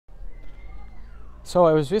So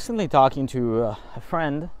I was recently talking to a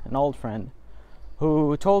friend, an old friend,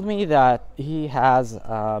 who told me that he has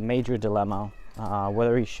a major dilemma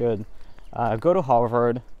whether he should go to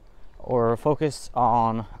Harvard or focus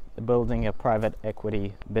on building a private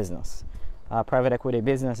equity business. Private equity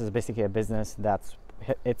business is basically a business that's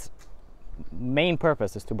its main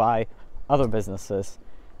purpose is to buy other businesses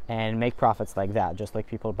and make profits like that. Just like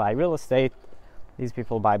people buy real estate, these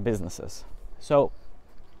people buy businesses. So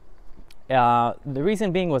the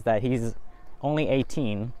reason being was that he's only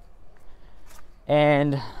 18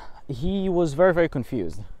 and he was very, very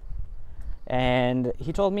confused. And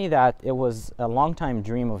he told me that it was a long time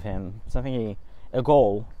dream of him, a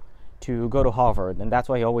goal to go to Harvard, and that's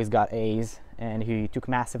why he always got A's and he took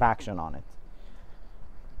massive action on it.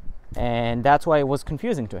 And that's why it was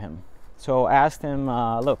confusing to him. So I asked him,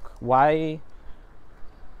 look, why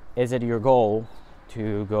is it your goal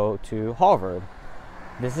to go to Harvard?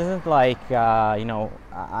 This isn't like,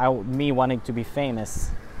 me wanting to be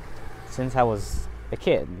famous since I was a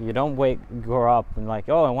kid. You don't grow up and like,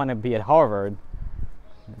 oh, I want to be at Harvard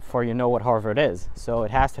before you know what Harvard is. So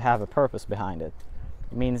it has to have a purpose behind it.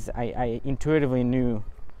 It means I intuitively knew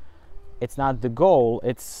it's not the goal,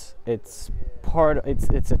 it's a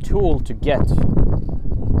tool to get,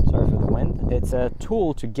 sorry for the wind, it's a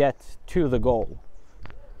tool to get to the goal.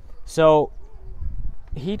 So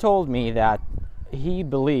he told me that he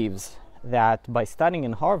believes that by studying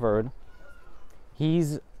in Harvard,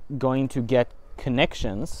 he's going to get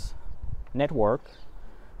connections, network,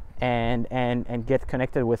 and get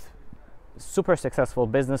connected with super successful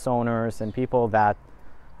business owners and people that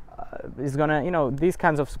is gonna, these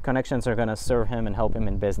kinds of connections are gonna serve him and help him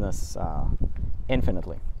in business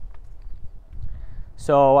infinitely.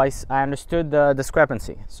 So I understood the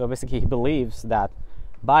discrepancy. So basically he believes that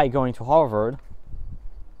by going to Harvard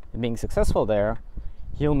and being successful there,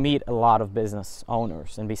 he'll meet a lot of business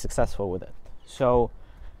owners and be successful with it. So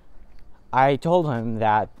I told him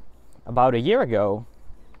that about a year ago,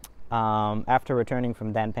 after returning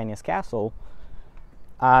from Dan Peña's castle,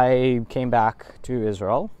 I came back to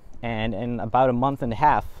Israel, and in about a month and a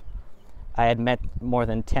half, I had met more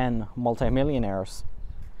than 10 multimillionaires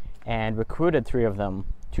and recruited 3 of them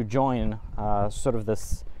to join sort of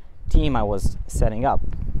this team I was setting up.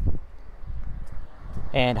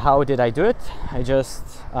 And how did I do it? I just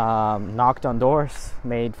knocked on doors,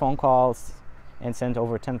 made phone calls, and sent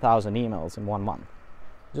over 10,000 emails in 1 month.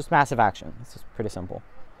 Just massive action. It's just pretty simple.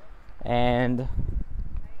 And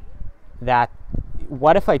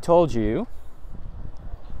what if I told you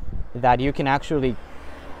that you can actually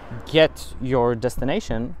get your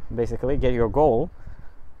destination, basically get your goal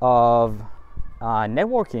of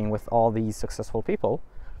networking with all these successful people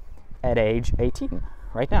at age 18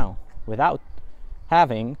 right now, without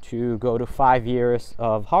having to go to 5 years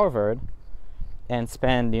of Harvard and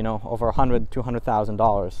spend, over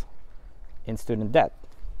 $200,000 in student debt,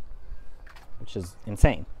 which is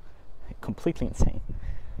insane, completely insane.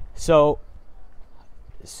 So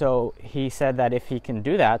he said that if he can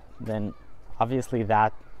do that, then obviously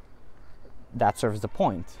that serves the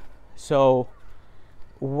point. So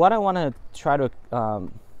what I want to try to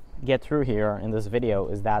get through here in this video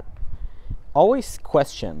is that always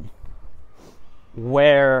question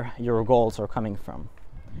where your goals are coming from.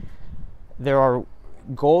 There are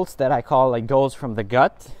goals that I call like goals from the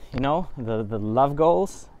gut, the love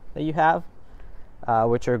goals that you have,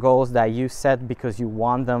 which are goals that you set because you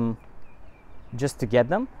want them just to get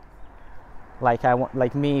them.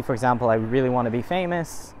 Like me, for example, I really want to be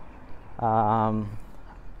famous. I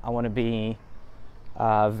want to be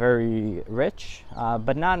very rich,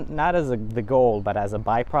 but not as the goal, but as a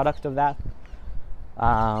byproduct of that.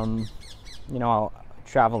 I'll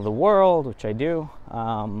travel the world, which I do.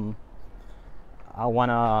 I want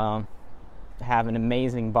to have an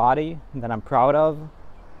amazing body that I'm proud of.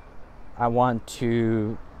 I want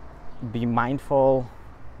to be mindful,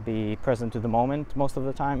 be present to the moment most of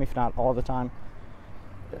the time, if not all the time.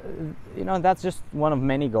 That's just one of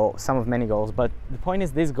many goals, some of many goals. But the point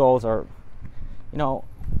is, these goals are, I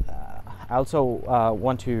also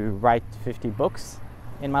want to write 50 books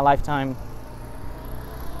in my lifetime.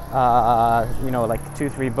 Like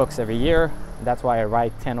 2-3 books every year. That's why I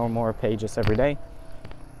write 10 or more pages every day.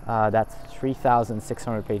 That's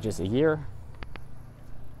 3,600 pages a year.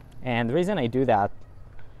 And the reason I do that,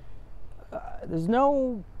 there's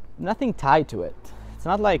nothing tied to it. It's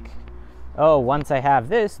not like, oh, once I have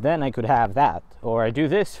this, then I could have that, or I do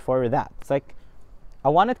this for that. It's like, I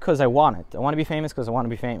want it because I want it. I want to be famous because I want to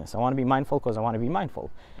be famous. I want to be mindful because I want to be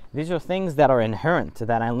mindful. These are things that are inherent,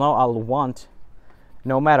 that I know I'll want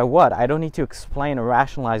no matter what. I don't need to explain or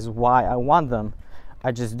rationalize why I want them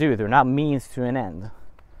I just do. They're not means to an end.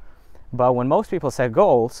 But when most people set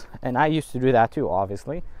goals, and I used to do that too,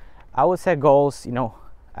 obviously, I would set goals, you know,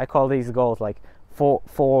 I call these goals like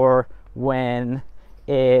for when,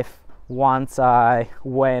 if, once I,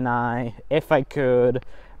 when I, if I could.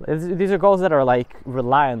 These are goals that are like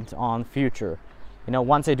reliant on future. You know,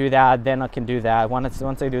 once I do that, then I can do that.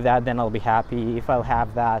 Once I do that, then I'll be happy. If I'll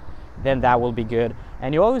have that, then that will be good.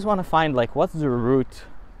 And you always want to find like, what's the root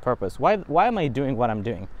purpose? Why am I doing what I'm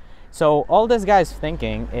doing? So all this guy's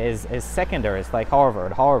thinking is secondary. It's like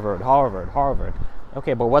Harvard.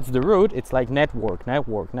 Okay, but what's the root? It's like network.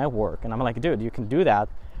 And I'm like, dude, you can do that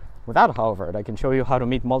without Harvard. I can show you how to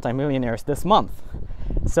meet multimillionaires this month.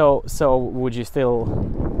 So would you still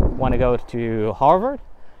want to go to Harvard?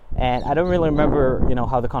 And I don't really remember, you know,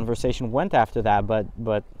 how the conversation went after that,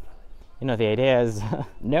 but you know, the idea is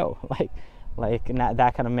no, like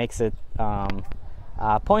that kind of makes it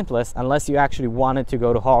pointless unless you actually wanted to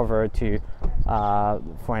go to Harvard to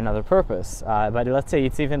for another purpose. But let's say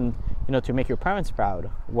it's even, you know, to make your parents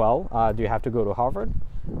proud. Well, do you have to go to Harvard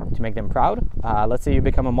to make them proud? Let's say you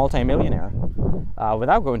become a multimillionaire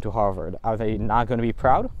without going to Harvard. Are they not going to be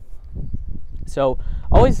proud? So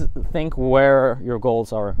always think where your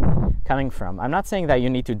goals are coming from. I'm not saying that you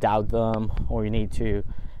need to doubt them or you need to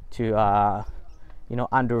you know,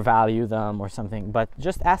 undervalue them or something, but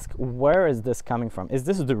just ask, where is this coming from? Is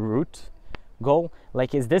this the root goal?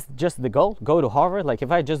 Like, is this just the goal? Go to Harvard? Like, if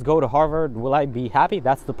I just go to Harvard, will I be happy?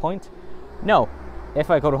 That's the point? No. If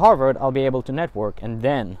I go to Harvard, I'll be able to network and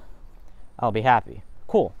then I'll be happy.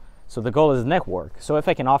 Cool. So the goal is network. So if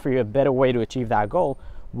I can offer you a better way to achieve that goal,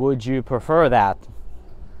 would you prefer that?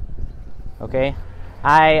 Okay.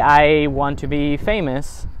 I want to be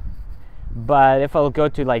famous, but if I'll go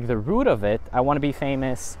to like the root of it, I want to be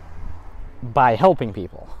famous by helping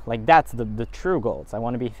people. Like, that's the true goals. I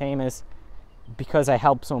want to be famous because I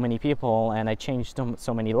help so many people and I changed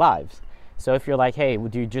so many lives. So if you're like, hey,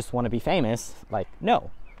 would you just want to be famous? Like, no,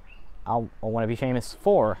 I want to be famous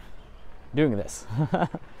for doing this.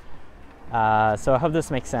 So I hope this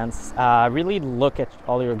makes sense. Really look at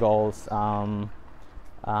all your goals. Try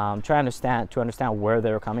to understand where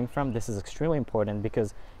they're coming from. This is extremely important,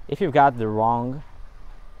 because if you've got the wrong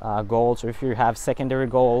goals, or if you have secondary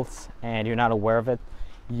goals and you're not aware of it,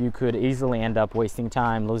 you could easily end up wasting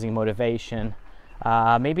time, losing motivation,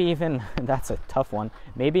 maybe even, that's a tough one,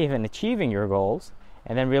 maybe even achieving your goals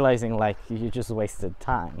and then realizing like you just wasted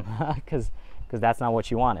time because that's not what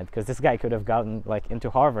you wanted. Because this guy could have gotten like into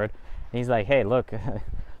Harvard and he's like, hey, look,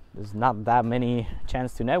 there's not that many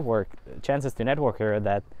chances to network here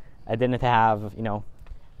that I didn't have, you know,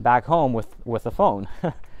 back home with a phone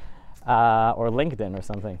or LinkedIn or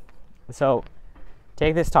something. So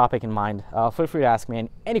take this topic in mind. Feel free to ask me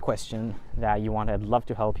any question that you want. I'd love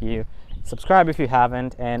to help you. Subscribe if you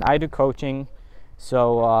haven't, and I do coaching,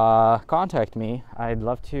 so contact me. I'd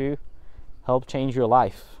love to help change your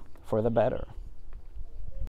life for the better.